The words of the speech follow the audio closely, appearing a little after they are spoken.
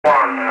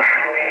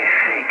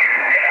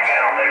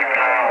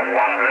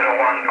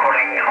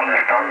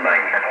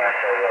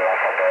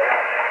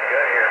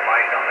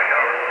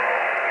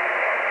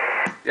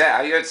Yeah,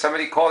 I heard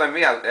somebody calling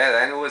me out there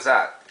then. Who was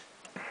that?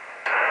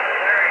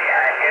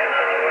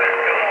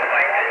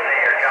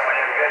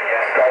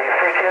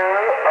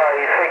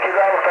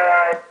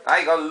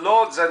 I got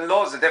loads and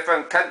loads of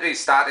different countries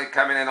started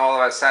coming in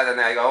all of a sudden.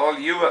 I got all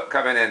Europe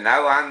coming in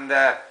now and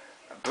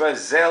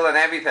Brazil and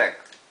everything.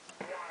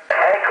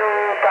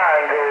 Echo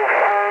Tango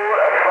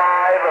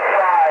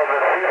 455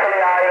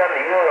 Sicily Island,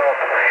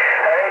 Europe.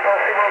 È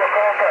possible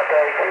contact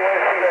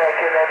QSC in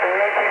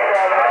 270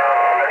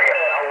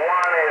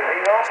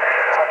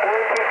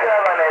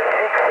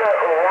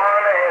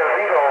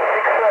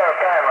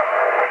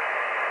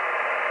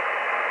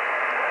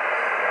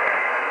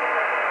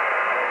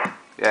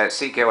 Yeah,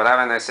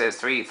 CQ11, this is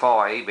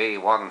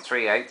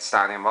 34AB138,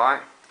 standing by.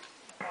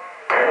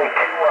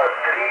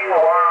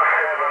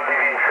 CQ317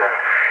 Division.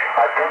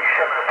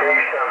 Attention,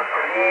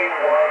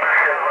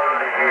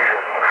 317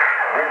 Division.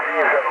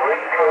 This is a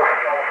radio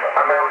South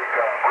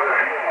America,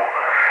 Brazil.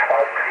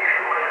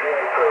 Attention,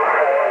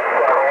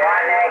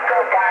 1 Echo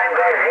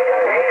Tango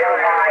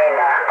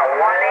 009.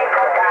 1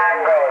 Echo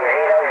Tango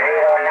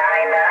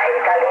 009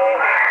 Italy.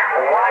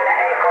 1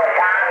 Echo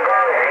Tango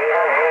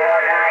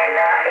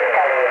 009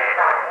 Italy.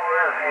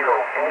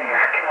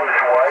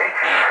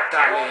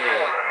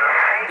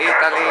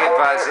 Italy,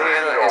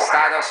 Brasil,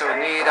 Estados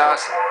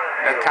Unidos,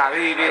 el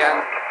Caribe,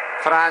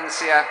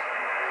 Francia.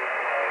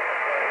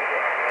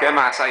 ¿Qué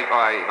más hay por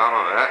ahí?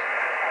 Vamos a ver.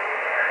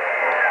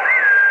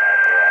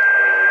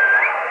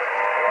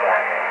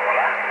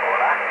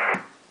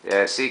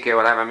 Yeah,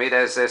 CQ11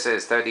 meters, this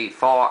is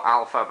 34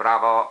 Alpha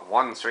Bravo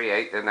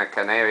 138 in the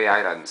Canary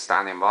Islands,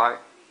 standing by.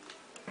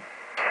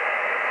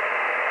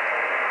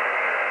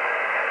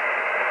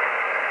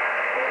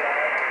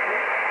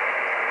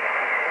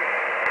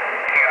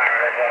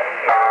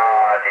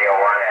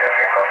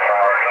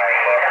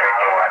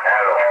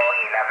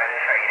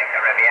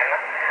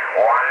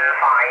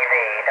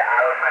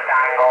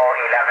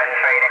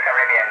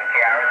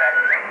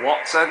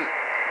 Watson.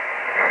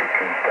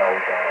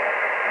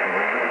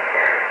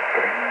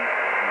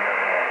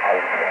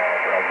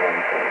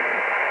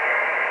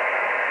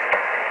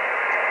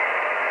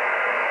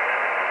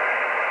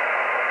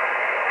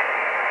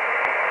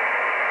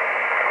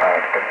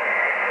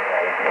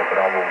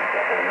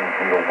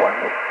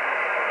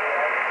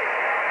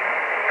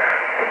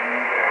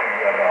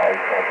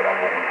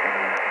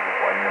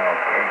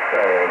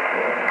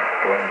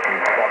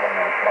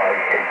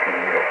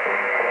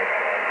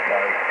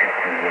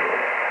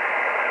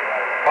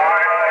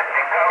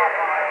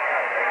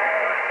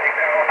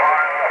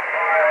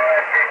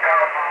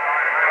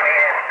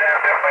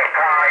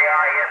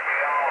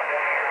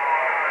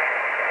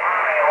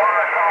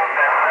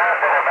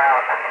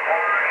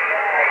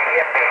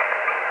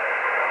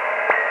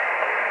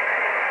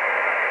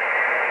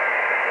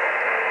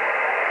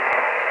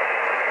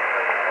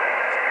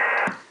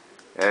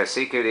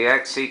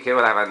 CQDX,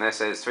 CQ11, this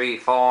is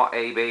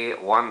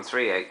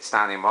 34AB138,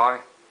 standing by.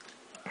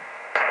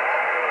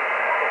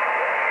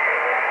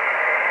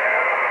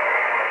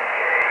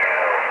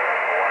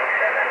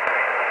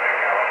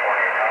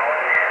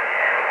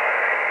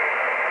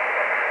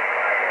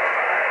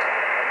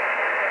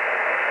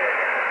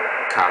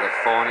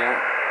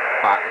 California,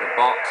 back of the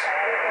box.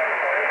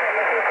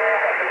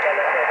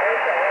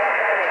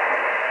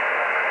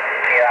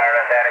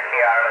 Sierra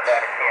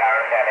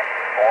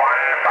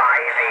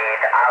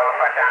 158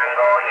 Alpha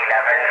Tango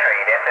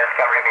 11-3. This is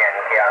Caribbean,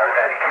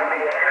 Sierra.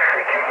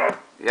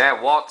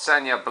 Yeah,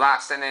 Watson, you're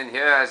blasting in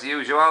here as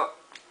usual.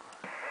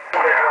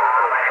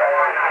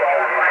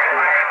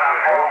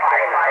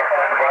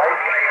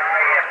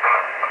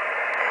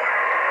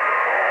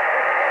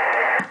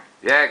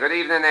 Yeah, good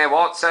evening there,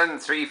 Watson.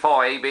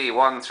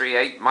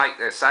 34AB138, Mike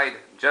this side.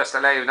 Just to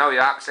let you know,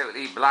 you're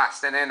absolutely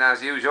blasting in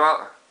as usual.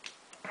 Okay,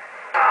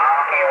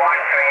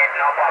 138,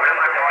 no problem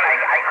at all.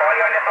 I call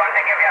you on this one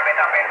to give you a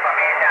bit of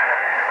information.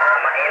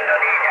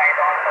 Indonesia is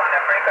also on the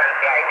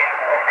frequency. I just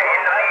spoke to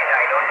Indonesia.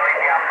 I don't know if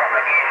they have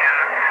propagation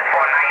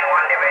for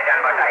 9-1 division,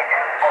 but I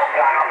just spoke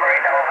to an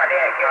operator over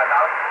there,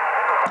 QSL.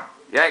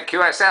 Yeah,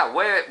 QSL.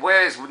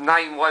 Where is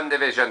 9-1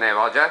 division there,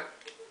 Roger?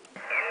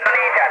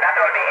 Indonesia, that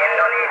will be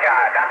Indonesia.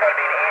 That will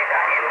be in Asia,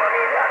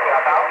 Indonesia,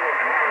 QSL.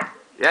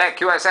 Yeah,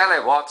 QSL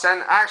there,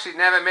 Watson. I actually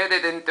never made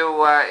it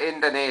into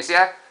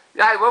Indonesia.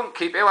 Yeah, I won't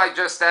keep you. I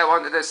just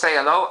wanted to say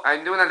hello.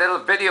 I'm doing a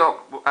little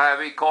video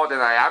recording,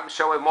 I am,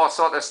 showing what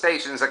sort of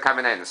stations are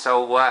coming in.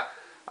 So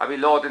I'll be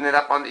loading it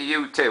up onto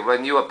YouTube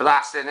when you are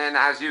blasting in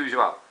as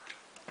usual.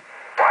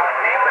 Well,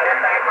 name on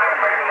this side, my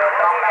friend, you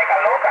sound like a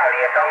local.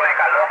 You sound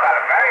like a local.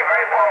 Very,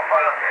 very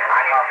powerful.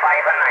 And you're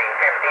 5 and 9,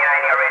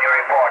 59 your radio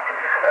report.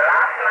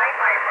 Last night,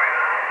 my friend,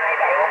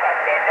 I woke a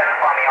station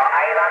from your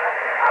island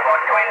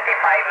about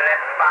 25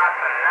 minutes past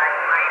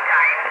 9 my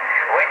time,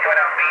 which would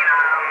have been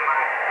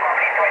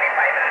probably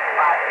 25 minutes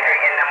past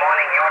 3 in the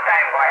morning your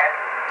time. Go ahead.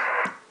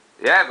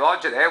 Yeah,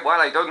 Roger there.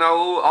 Well, I don't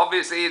know.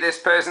 Obviously, this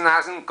person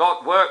hasn't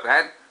got work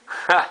then.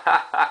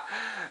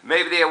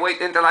 Maybe they're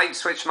waiting till I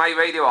switch my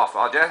radio off,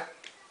 Roger. Yes,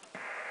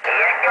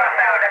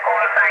 yourself. The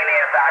call sign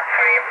is at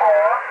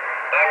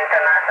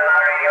International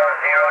Radio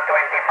 025.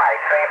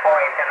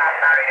 34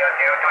 International Radio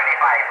 025.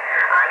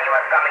 And he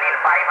was coming in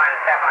 5 and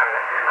 7.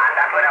 And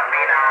that would have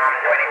been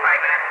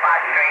 25 minutes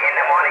past 3 in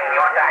the morning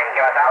your time,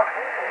 QSL.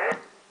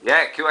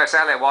 Yeah,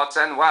 QSL at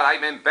Watson. Well,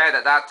 I'm in bed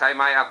at that time.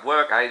 I have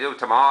work I do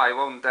tomorrow.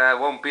 I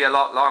won't be a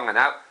lot longer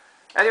now.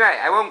 Anyway,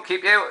 I won't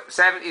keep you.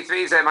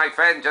 73's there, my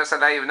friend, just to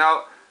let you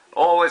know.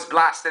 Always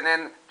blasting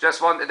in.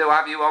 Just wanted to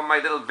have you on my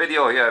little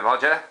video here,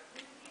 Roger.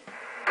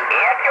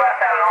 Yes,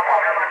 QSL, no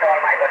problem at all,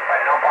 my good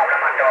friend. No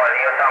problem at all.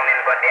 You're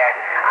sounding good there.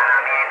 And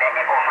I'm here in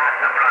the Echo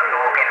Master Plus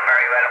working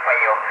very well for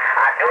you.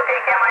 Do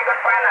take care, my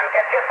good friend, and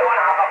catch you soon.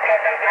 Have a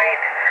pleasant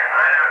night.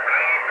 And a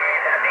great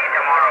day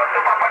tomorrow.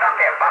 Super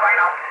productive. Bye-bye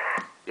now.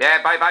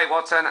 Yeah, bye-bye,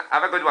 Watson.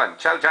 Have a good one.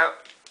 Ciao, ciao.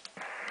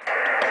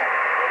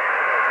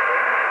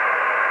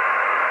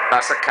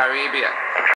 That's the Caribe.